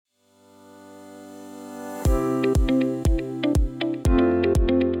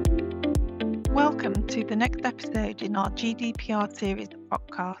to the next episode in our GDPR series of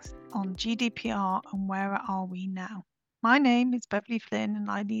podcasts on GDPR and where are we now. My name is Beverly Flynn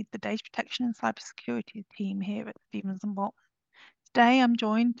and I lead the data protection and cybersecurity team here at Stevens & Bolton. Today I'm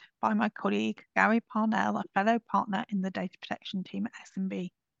joined by my colleague Gary Parnell, a fellow partner in the data protection team at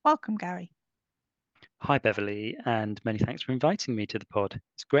S&B. Welcome, Gary. Hi, Beverly, and many thanks for inviting me to the pod.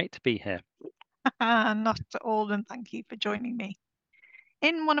 It's great to be here. Not at all, and thank you for joining me.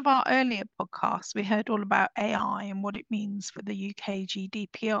 In one of our earlier podcasts, we heard all about AI and what it means for the UK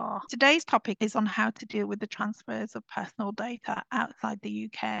GDPR. Today's topic is on how to deal with the transfers of personal data outside the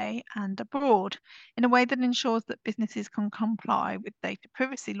UK and abroad in a way that ensures that businesses can comply with data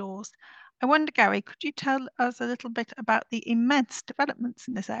privacy laws. I wonder, Gary, could you tell us a little bit about the immense developments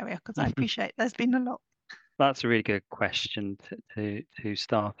in this area? Because I appreciate there's been a lot. That's a really good question to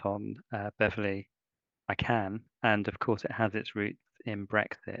start on, Beverly. I can, and of course it has its roots in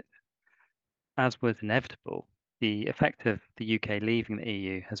Brexit. As was inevitable, the effect of the UK leaving the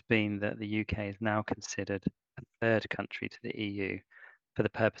EU has been that the UK is now considered a third country to the EU for the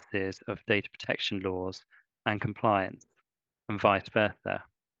purposes of data protection laws and compliance, and vice versa.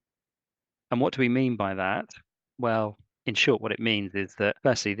 And what do we mean by that? Well, in short, what it means is that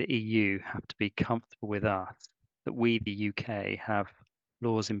firstly, the EU have to be comfortable with us, that we, the UK, have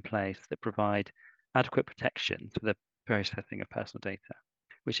laws in place that provide adequate protection for the processing of personal data,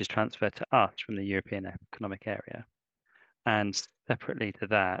 which is transferred to us from the European Economic Area. And separately to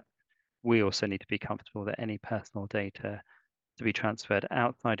that, we also need to be comfortable that any personal data to be transferred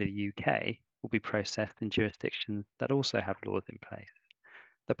outside of the UK will be processed in jurisdictions that also have laws in place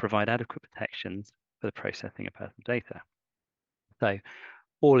that provide adequate protections for the processing of personal data. So,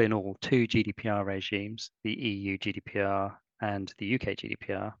 all in all, two GDPR regimes, the EU GDPR and the UK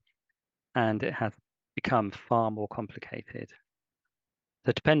GDPR, and it has become far more complicated.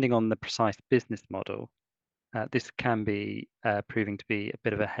 So, depending on the precise business model, this can be proving to be a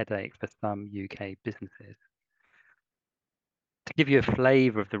bit of a headache for some UK businesses. To give you a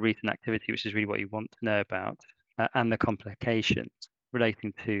flavour of the recent activity, which is really what you want to know about, and the complications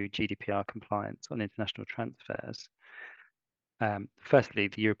relating to GDPR compliance on international transfers. Firstly,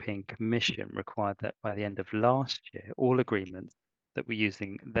 the European Commission required that by the end of last year, all agreements that were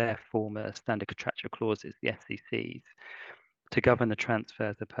using their former standard contractual clauses, the SCCs, to govern the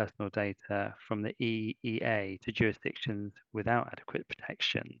transfers of personal data from the EEA to jurisdictions without adequate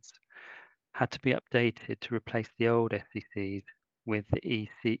protections had to be updated to replace the old SCCs with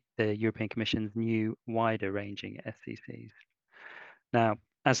the European Commission's new wider ranging SCCs. Now,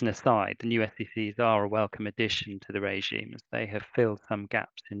 as an aside, the new SCCs are a welcome addition to the regime as they have filled some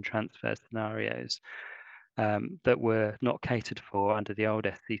gaps in transfer scenarios that were not catered for under the old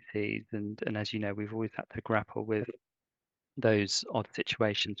SCCs. And as you know, we've always had to grapple with those odd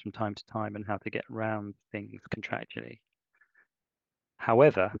situations from time to time and how to get around things contractually.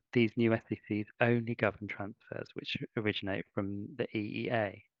 However, these new SCCs only govern transfers which originate from the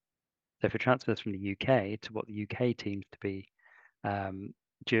EEA. So for transfers from the UK to what the UK deems to be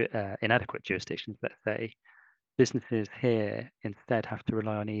inadequate jurisdictions, let's say, businesses here instead have to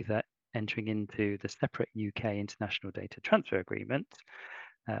rely on either entering into the separate UK International Data Transfer Agreement,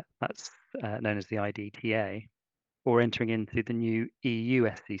 that's known as the IDTA, or entering into the new EU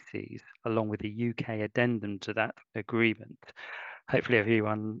SCCs along with the UK addendum to that agreement. Hopefully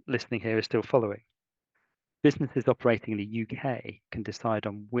everyone listening here is still following. Businesses operating in the UK can decide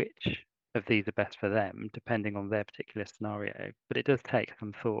on which of these are best for them, depending on their particular scenario, but it does take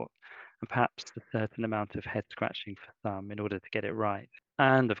some thought and perhaps a certain amount of head scratching for some in order to get it right.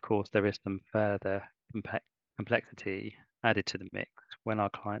 And of course, there is some further complexity added to the mix when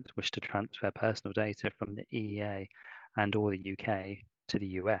our clients wish to transfer personal data from the EEA and or the UK to the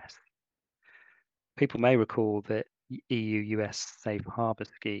US. People may recall that EU-US Safe Harbour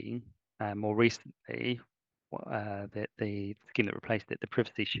scheme, more recently, the scheme that replaced it, the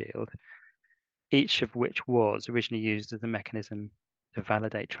Privacy Shield, each of which was originally used as a mechanism to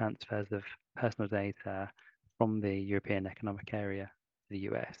validate transfers of personal data from the European Economic Area to the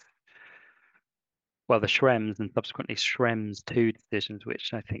US. Well, the Schrems and subsequently Schrems II decisions,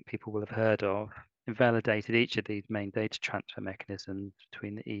 which I think people will have heard of, invalidated each of these main data transfer mechanisms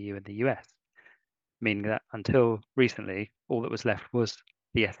between the EU and the US, meaning that until recently, all that was left was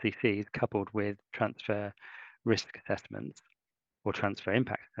the SCCs coupled with transfer risk assessments or transfer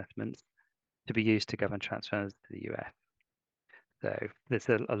impact assessments to be used to govern transfers to the US. So there's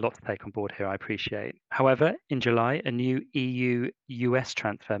a lot to take on board here, I appreciate. However, in July, a new EU-US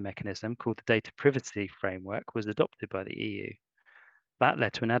transfer mechanism called the Data Privacy Framework was adopted by the EU. That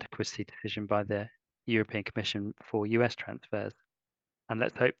led to an adequacy decision by the European Commission for US transfers. and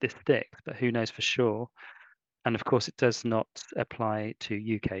let's hope this sticks, but who knows for sure. And of course, it does not apply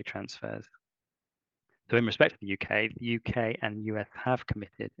to UK transfers. So, in respect to the UK and US have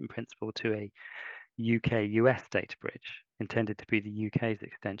committed in principle to a UK US data bridge intended to be the UK's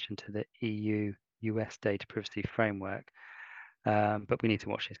extension to the EU US data privacy framework. But we need to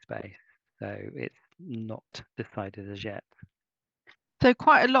watch this space. So, it's not decided as yet. So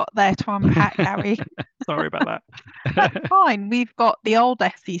quite a lot there to unpack, Gary. Sorry about That's that. fine. We've got the old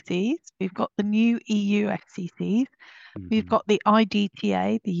SCCs, we've got the new EU SCCs, we've Mhm. got the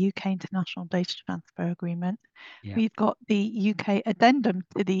IDTA, the UK International Data Transfer Agreement. Yeah. We've got the UK addendum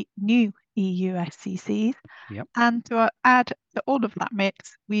to the new EU SCCs. Yep. And to add to all of that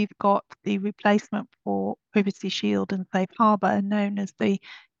mix, we've got the replacement for Privacy Shield and Safe Harbor, known as the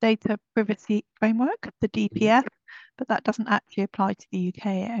Data Privacy Framework, the Mhm. DPF, but that doesn't actually apply to the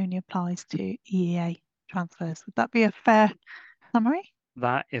UK, it only applies to EEA transfers. Would that be a fair summary?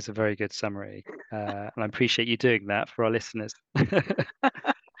 That is a very good summary. And I appreciate you doing that for our listeners.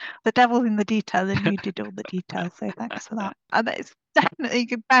 The devil's in the detail, and you did all the details, so thanks for that. And it's definitely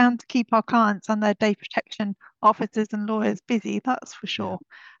bound to keep our clients and their data protection officers and lawyers busy, that's for Yeah. sure.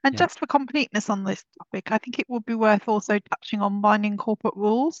 And Yeah. just for completeness on this topic, I think it would be worth also touching on binding corporate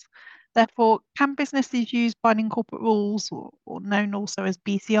rules. Therefore, can businesses use binding corporate rules, or known also as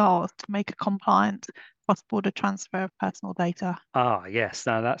BCRs, to make a compliant cross-border transfer of personal data? Yes.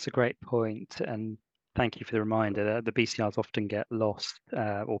 Now that's a great point, and thank you for the reminder. The BCRs often get lost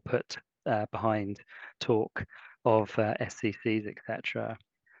or put behind talk of SCCs, etc.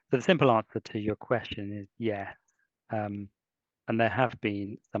 So the simple answer to your question is yes. Um, and there have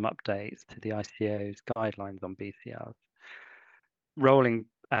been some updates to the ICO's guidelines on BCRs. Rolling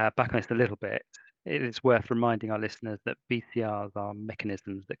back on this a little bit, it is worth reminding our listeners that BCRs are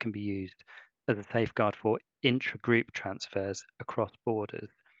mechanisms that can be used as a safeguard for intra-group transfers across borders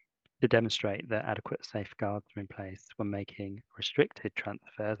to demonstrate that adequate safeguards are in place when making restricted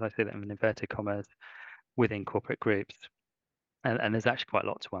transfers. I say that in inverted commas within corporate groups, and there's actually quite a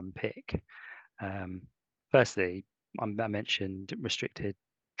lot to unpick. Um, Firstly, I mentioned restricted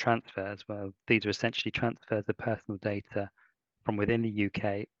transfers. Well, these are essentially transfers of personal data from within the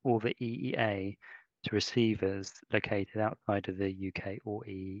UK or the EEA to receivers located outside of the UK or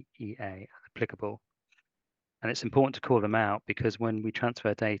EEA as applicable. And it's important to call them out because when we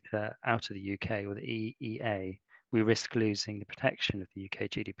transfer data out of the UK or the EEA, we risk losing the protection of the UK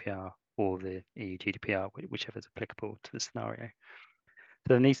GDPR or the EU GDPR, whichever is applicable to the scenario.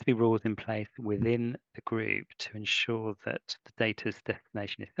 So there needs to be rules in place within the group to ensure that the data's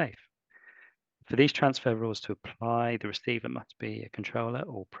destination is safe. For these transfer rules to apply, the receiver must be a controller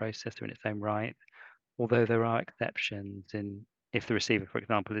or processor in its own right, although there are exceptions in if the receiver, for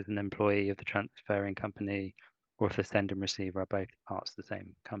example, is an employee of the transferring company, or if the sender and receiver are both parts of the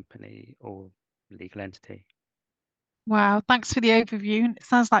same company or legal entity. Wow, thanks for the overview. It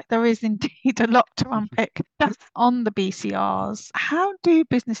sounds like there is indeed a lot to unpick. Just on the BCRs, how do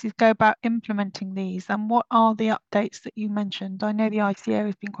businesses go about implementing these, and what are the updates that you mentioned? I know the ICO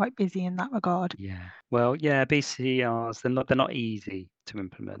has been quite busy in that regard. Yeah. Well, yeah, BCRs, they're not easy to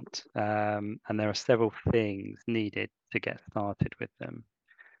implement. And there are several things needed to get started with them.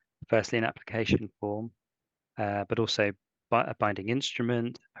 Firstly, an application form, but also a binding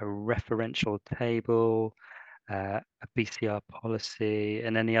instrument, a referential table, a BCR policy,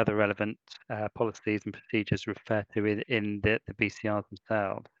 and any other relevant policies and procedures referred to in the BCRs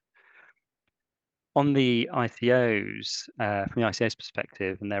themselves. On the ICOs, from the ICO's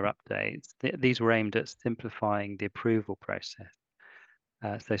perspective and their updates, these were aimed at simplifying the approval process.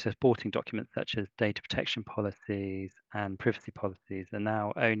 So supporting documents such as data protection policies and privacy policies are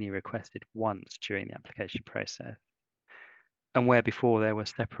now only requested once during the application process. And where before there were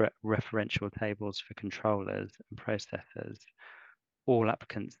separate referential tables for controllers and processors, all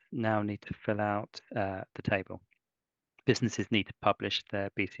applicants now need to fill out the table. Businesses need to publish their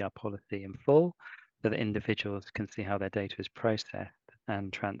BCR policy in full so that individuals can see how their data is processed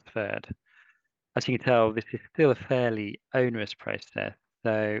and transferred. As you can tell, this is still a fairly onerous process,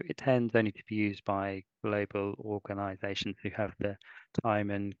 so it tends only to be used by global organizations who have the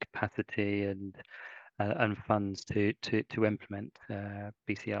time and capacity and funds to implement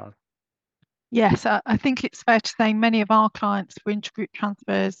BCRs. Yes, I think it's fair to say many of our clients for intergroup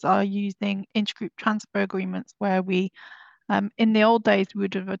transfers are using intergroup transfer agreements where we, in the old days, we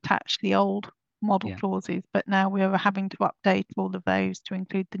would have attached the old model Yeah, clauses, but now we're having to update all of those to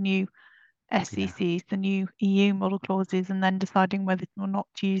include the new yeah, SCCs, the new EU model clauses, and then deciding whether or not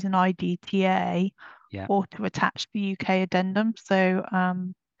to use an IDTA yeah. or to attach the UK addendum. So,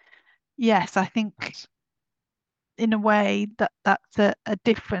 yes, I think That's in a way that that's a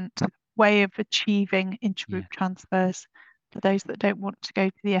different way of achieving Yeah. intergroup transfers for those that don't want to go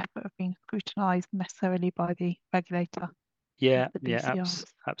to the effort of being scrutinised necessarily by the regulator of Yeah, the yeah, BCRs.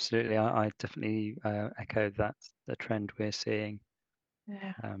 absolutely. I definitely echo that, the trend we're seeing.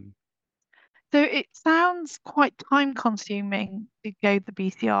 Yeah. Um, So it sounds quite time consuming to go the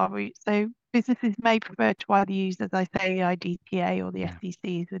BCR route. So businesses may prefer to either use, as I say, the IDTA or the yeah,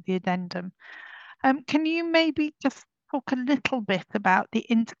 SECs with the addendum. Can you maybe just talk a little bit about the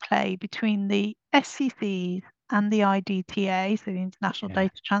interplay between the SECs and the IDTA, so the International yeah,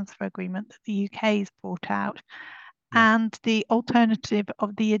 Data Transfer Agreement that the UK has brought out, yeah. and the alternative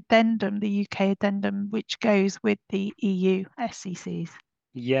of the addendum, the UK addendum, which goes with the EU SECs?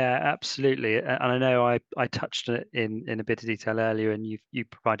 Yeah, absolutely. And I know I touched on it in a bit of detail earlier, and you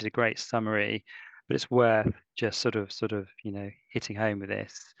provided a great summary, but it's worth just sort of hitting home with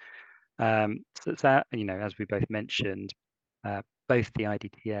this. So it's that, as we both mentioned, both the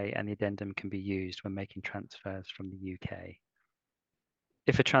IDTA and the addendum can be used when making transfers from the UK.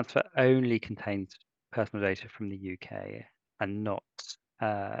 If a transfer only contains personal data from the UK and not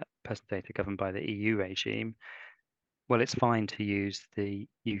personal data governed by the EU regime, well, it's fine to use the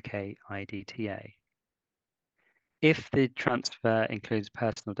UK IDTA. If the transfer includes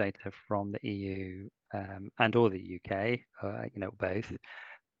personal data from the EU and or the UK, both,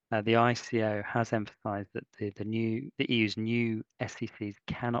 the ICO has emphasised that the EU's new SECs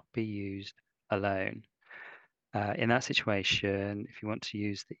cannot be used alone. In that situation, if you want to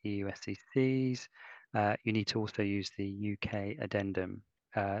use the EU SECs, you need to also use the UK addendum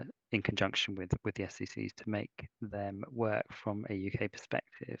in conjunction with the SECs to make them work from a UK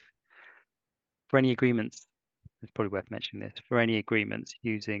perspective. For any agreements, it's probably worth mentioning this, for any agreements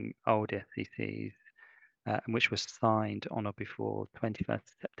using old SECs, and which was signed on or before 21st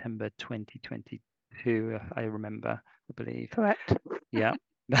September 2022, I remember, I believe. Correct. Yeah,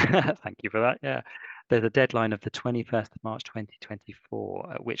 thank you for that. Yeah, there's a deadline of the 21st of March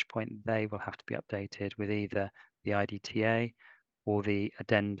 2024, at which point they will have to be updated with either the IDTA or the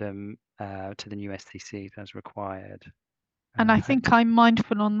addendum to the new SECs as required. And I Uh, think I'm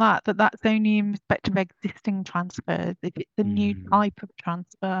mindful on that, that's only in respect of existing transfers. If it's a new mm, type of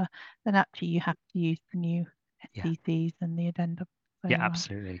transfer, then actually you have to use the new yeah, SECs and the addendum. yeah, So,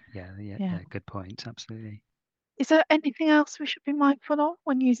 absolutely. Yeah, yeah, yeah. yeah. Good point. Absolutely. Is there anything else we should be mindful of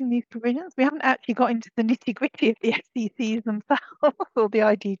when using these provisions? We haven't actually got into the nitty-gritty of the SECs themselves or the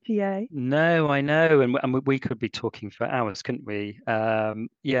IDTA, No, I know, and we could be talking for hours, couldn't we?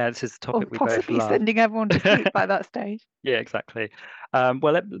 Yeah, this is a or topic we both possibly love. sending everyone to sleep by that stage. Yeah, exactly.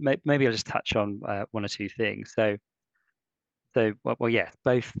 Well, maybe I'll just touch on one or two things. Well, yes,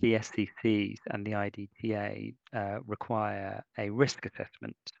 both the SCCs and the IDTA require a risk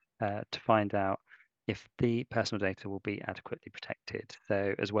assessment to find out if the personal data will be adequately protected.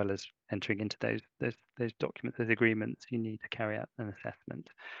 So, as well as entering into those documents, those agreements, you need to carry out an assessment.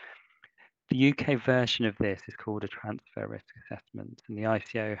 The UK version of this is called a transfer risk assessment, and the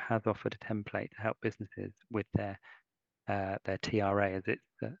ICO has offered a template to help businesses with their TRA, as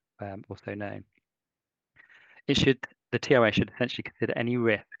it's also known. The TRA should essentially consider any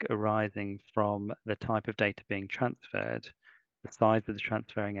risk arising from the type of data being transferred, the size of the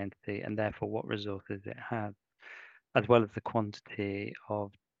transferring entity, and therefore what resources it has, as well as the quantity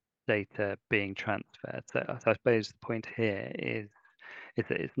of data being transferred. So I suppose the point here is that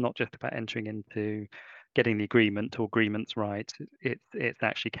it's not just about entering into getting the agreement or agreements right. It's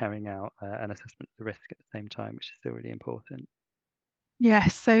actually carrying out an assessment of the risk at the same time, which is still really important.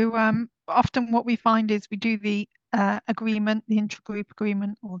 Yes, so often what we find is we do the agreement, the intragroup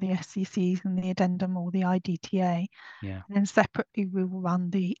agreement, or the SCCs and the addendum or the IDTA, Yeah. and then separately we will run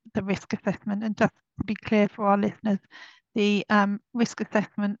the risk assessment. And just to be clear for our listeners, the risk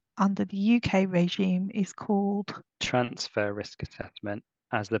assessment under the UK regime is called Transfer risk assessment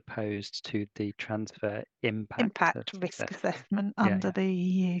as opposed to the transfer impact impact risk assessment. assessment Yeah, under yeah, the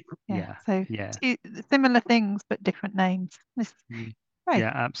EU. Yeah, yeah, so yeah. two similar things but different names. This is very,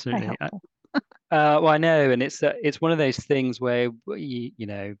 Yeah, very absolutely. helpful. Well, I know, and it's one of those things where we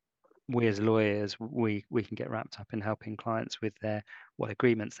as lawyers we can get wrapped up in helping clients with their what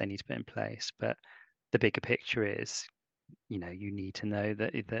agreements they need to put in place, but the bigger picture is, you need to know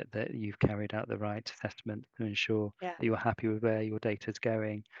that you've carried out the right assessment to ensure Yeah. that you're happy with where your data is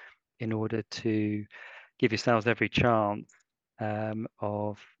going, in order to give yourselves every chance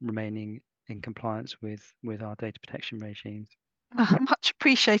of remaining in compliance with our data protection regimes. Much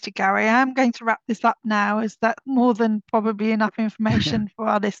appreciated, Gary. I am going to wrap this up now, as that's more than probably enough information for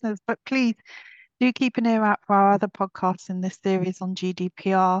our listeners. But please do keep an ear out for our other podcasts in this series on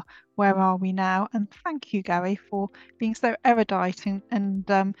GDPR, where are we now? And thank you, Gary, for being so erudite and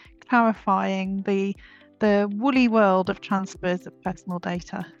clarifying the woolly world of transfers of personal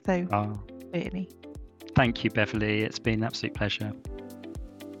data so Oh, clearly. thank you, Beverly. It's been an absolute pleasure.